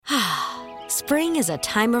Spring is a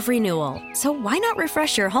time of renewal, so why not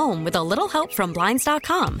refresh your home with a little help from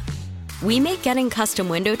Blinds.com? We make getting custom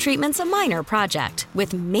window treatments a minor project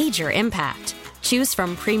with major impact. Choose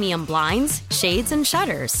from premium blinds, shades, and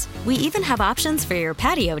shutters. We even have options for your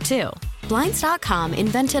patio, too. Blinds.com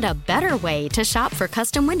invented a better way to shop for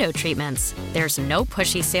custom window treatments. There's no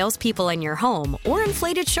pushy salespeople in your home or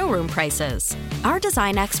inflated showroom prices. Our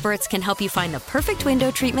design experts can help you find the perfect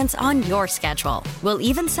window treatments on your schedule. We'll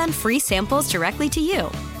even send free samples directly to you.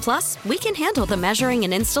 Plus, we can handle the measuring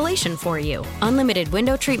and installation for you. Unlimited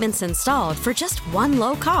window treatments installed for just one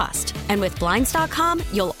low cost. And with Blinds.com,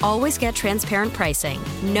 you'll always get transparent pricing.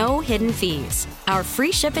 No hidden fees. Our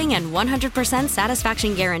free shipping and 100%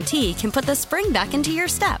 satisfaction guarantee can put the spring back into your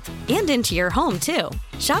step and into your home, too.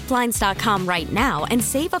 Shop Blinds.com right now and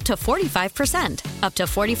save up to 45%. Up to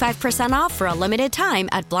 45% off for a limited time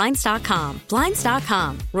at Blinds.com.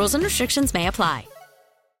 Blinds.com. Rules and restrictions may apply.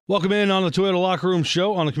 Welcome in on the Toyota Locker Room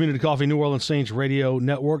Show on the Community Coffee New Orleans Saints Radio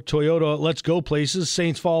Network. Toyota, let's go places.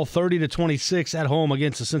 Saints fall 30-26 at home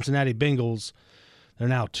against the Cincinnati Bengals. They're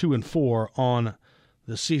now 2-4 on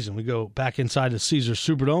the season. We go back inside the Caesars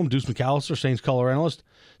Superdome. Deuce McAllister, Saints color analyst,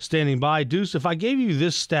 standing by. Deuce, if I gave you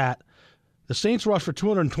this stat, the Saints rush for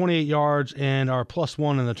 228 yards and are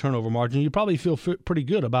 +1 in the turnover margin, you probably feel pretty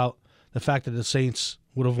good about the fact that the Saints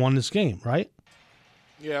would have won this game, right?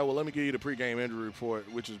 Yeah, well, let me give you the pregame injury report,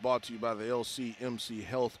 which is brought to you by the LCMC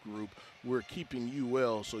Health Group. We're keeping you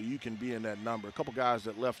well so you can be in that number. A couple guys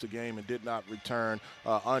that left the game and did not return.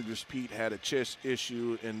 Andres Pete had a chest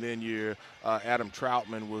issue, and then your Adam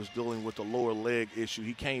Troutman was dealing with a lower leg issue.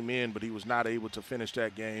 He came in, but he was not able to finish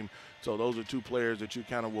that game. So those are two players that you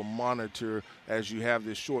kind of will monitor as you have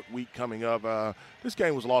this short week coming up. This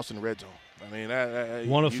game was lost in the red zone. I mean,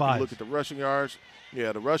 1 of 5. You can look at the rushing yards.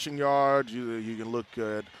 Yeah, the rushing yards. You can look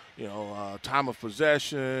at time of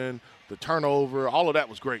possession, the turnover. All of that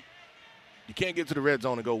was great. You can't get to the red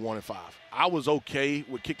zone and go 1 and 5. I was okay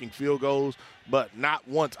with kicking field goals, but not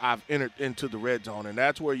once I've entered into the red zone, and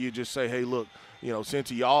that's where you just say, hey, look,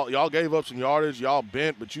 since y'all gave up some yardage, y'all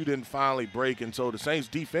bent, but you didn't finally break. And so the Saints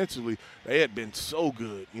defensively, they had been so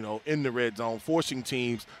good, in the red zone, forcing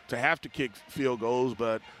teams to have to kick field goals.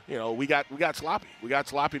 But we got sloppy. We got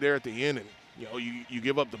sloppy there at the end, and you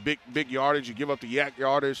give up the big yardage, you give up the yak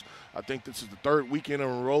yardage. I think this is the third weekend in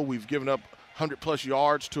a row we've given up 100-plus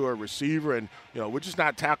yards to a receiver, and we're just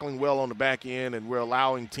not tackling well on the back end, and we're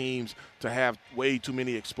allowing teams to have way too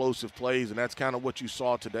many explosive plays, and that's kind of what you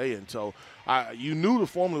saw today. And so you knew the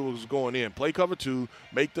formula was going in. Play cover 2,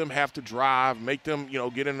 make them have to drive, make them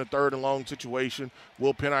get in a third and long situation.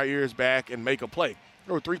 We'll pin our ears back and make a play.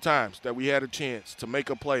 There were 3 times that we had a chance to make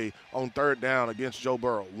a play on third down against Joe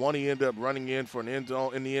Burrow. One, he ended up running in for in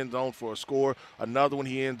the end zone for a score. Another one,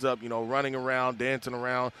 he ends up, running around, dancing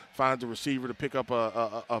around, finds a receiver to pick up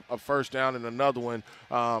a first down. And another one,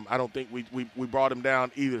 I don't think we brought him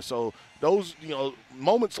down either. So those,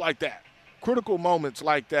 moments like that, critical moments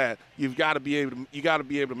like that, you got to be able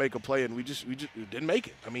to make a play, and we just didn't make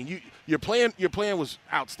it. I mean, your plan was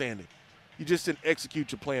outstanding. You just didn't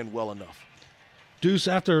execute your plan well enough. Deuce,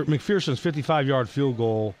 after McPherson's 55-yard field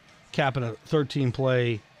goal, capping a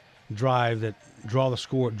 13-play drive that drew the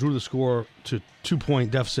score to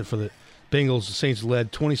 2-point deficit for the Bengals, the Saints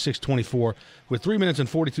led 26-24 with 3 minutes and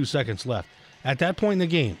 42 seconds left. At that point in the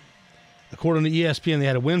game, according to ESPN, they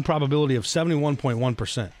had a win probability of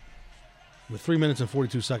 71.1% with 3 minutes and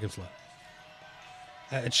 42 seconds left.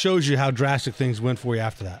 It shows you how drastic things went for you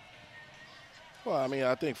after that. Well, I mean,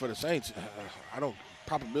 I think for the Saints,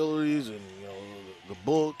 probabilities and the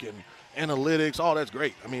book and analytics, all that's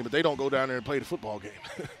great. I mean, but they don't go down there and play the football game.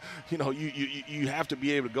 You have to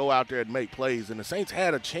be able to go out there and make plays, and the Saints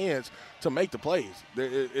had a chance to make the plays.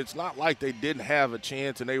 It's not like they didn't have a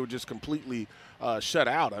chance and they were just completely shut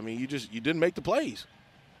out. I mean, you didn't make the plays.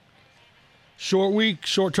 Short week,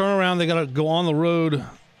 short turnaround. They got to go on the road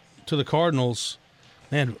to the Cardinals.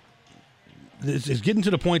 Man, it's getting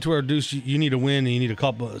to the point where, Deuce, you need a win, and you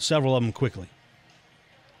need several of them quickly.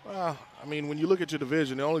 Well, I mean, when you look at your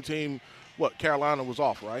division, the only team, Carolina was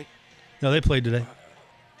off, right? No, they played today.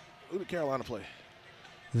 Who did Carolina play?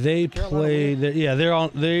 They played.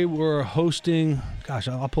 They were hosting. Gosh,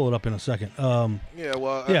 I'll pull it up in a second. They're on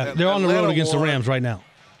the road against the Rams right now.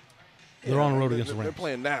 They're on the road against the Rams. They're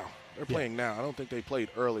playing now. Playing now. I don't think they played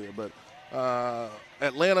earlier, but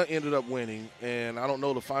Atlanta ended up winning, and I don't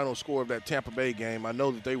know the final score of that Tampa Bay game. I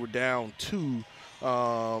know that they were down 2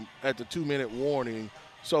 at the 2-minute warning.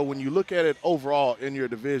 So when you look at it overall in your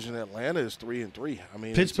division, Atlanta is 3-3. I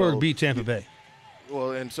mean, Pittsburgh beat Tampa Bay.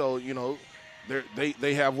 Well, and so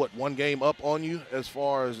they have one game up on you as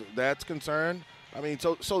far as that's concerned. I mean,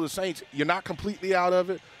 so the Saints, you're not completely out of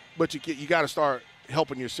it, but you got to start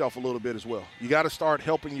helping yourself a little bit as well. You got to start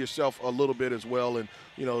helping yourself a little bit as well, and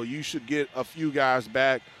you should get a few guys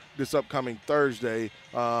back this upcoming Thursday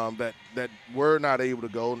that were not able to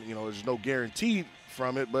go. There's no guarantee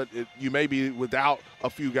from it, but you may be without a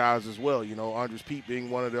few guys as well. Andres Pete being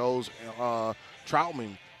one of those,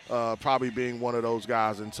 Troutman probably being one of those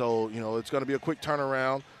guys, and so it's going to be a quick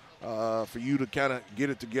turnaround for you to kind of get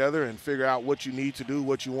it together and figure out what you need to do,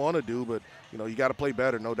 what you want to do, but you got to play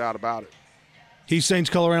better, no doubt about it. He's Saints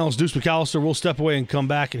color analyst Deuce McAllister. We'll step away and come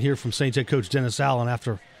back and hear from Saints head coach Dennis Allen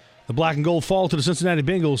after the black and gold fall to the Cincinnati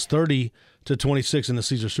Bengals 30-26 in the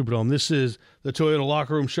Caesar Superdome. This is the Toyota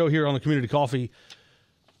Locker Room Show here on the Community Coffee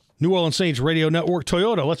New Orleans Saints Radio Network.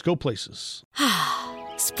 Toyota, let's go places.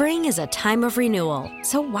 Spring is a time of renewal,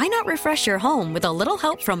 so why not refresh your home with a little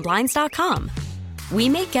help from Blinds.com? We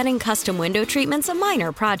make getting custom window treatments a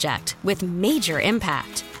minor project with major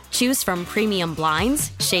impact. Choose from premium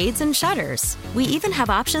blinds, shades, and shutters. We even have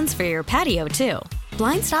options for your patio, too.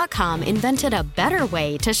 Blinds.com invented a better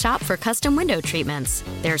way to shop for custom window treatments.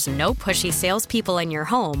 There's no pushy salespeople in your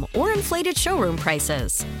home or inflated showroom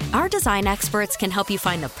prices. Our design experts can help you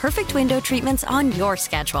find the perfect window treatments on your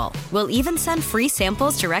schedule. We'll even send free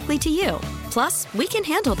samples directly to you. Plus, we can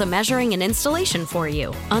handle the measuring and installation for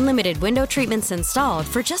you. Unlimited window treatments installed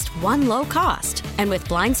for just one low cost. And with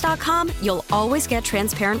Blinds.com, you'll always get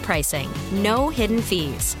transparent pricing. No hidden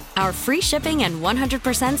fees. Our free shipping and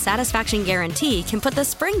 100% satisfaction guarantee can put the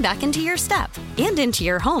spring back into your step and into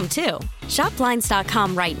your home, too. Shop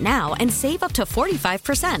Blinds.com right now and save up to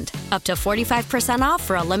 45%. Up to 45% off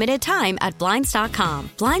for a limited time at Blinds.com.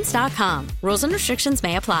 Blinds.com. Rules and restrictions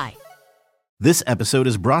may apply. This episode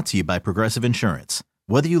is brought to you by Progressive Insurance.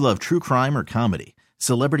 Whether you love true crime or comedy,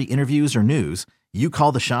 celebrity interviews or news, you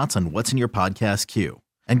call the shots on what's in your podcast queue.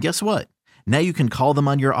 And guess what? Now you can call them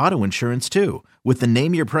on your auto insurance too with the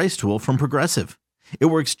Name Your Price tool from Progressive. It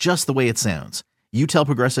works just the way it sounds. You tell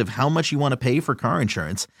Progressive how much you want to pay for car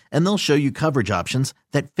insurance, and they'll show you coverage options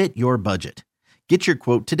that fit your budget. Get your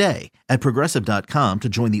quote today at Progressive.com to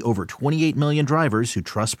join the over 28 million drivers who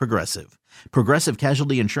trust Progressive. Progressive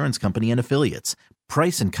Casualty Insurance Company and Affiliates.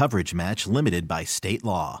 Price and coverage match limited by state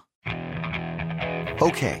law.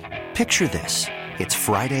 Okay, picture this. It's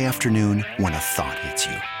Friday afternoon when a thought hits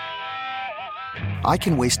you. I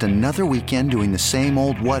can waste another weekend doing the same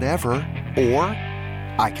old whatever, or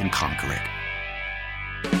I can conquer it.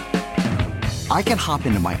 I can hop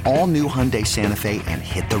into my all-new Hyundai Santa Fe and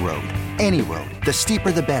hit the road. Any road. The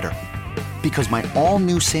steeper, the better. Because my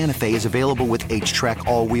all-new Santa Fe is available with H-Track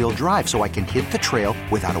all-wheel drive, so I can hit the trail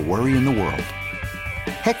without a worry in the world.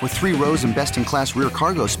 Heck, with 3 rows and best-in-class rear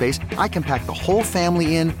cargo space, I can pack the whole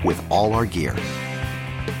family in with all our gear.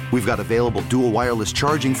 We've got available dual wireless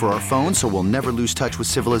charging for our phones, so we'll never lose touch with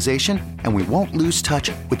civilization, and we won't lose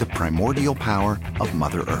touch with the primordial power of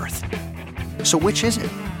Mother Earth. So which is it?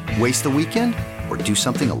 Waste the weekend or do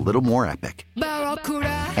something a little more epic?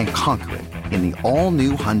 And conquer it in the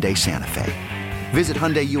all-new Hyundai Santa Fe. Visit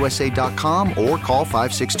HyundaiUSA.com or call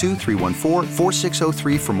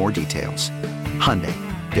 562-314-4603 for more details. Hyundai,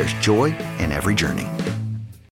 there's joy in every journey.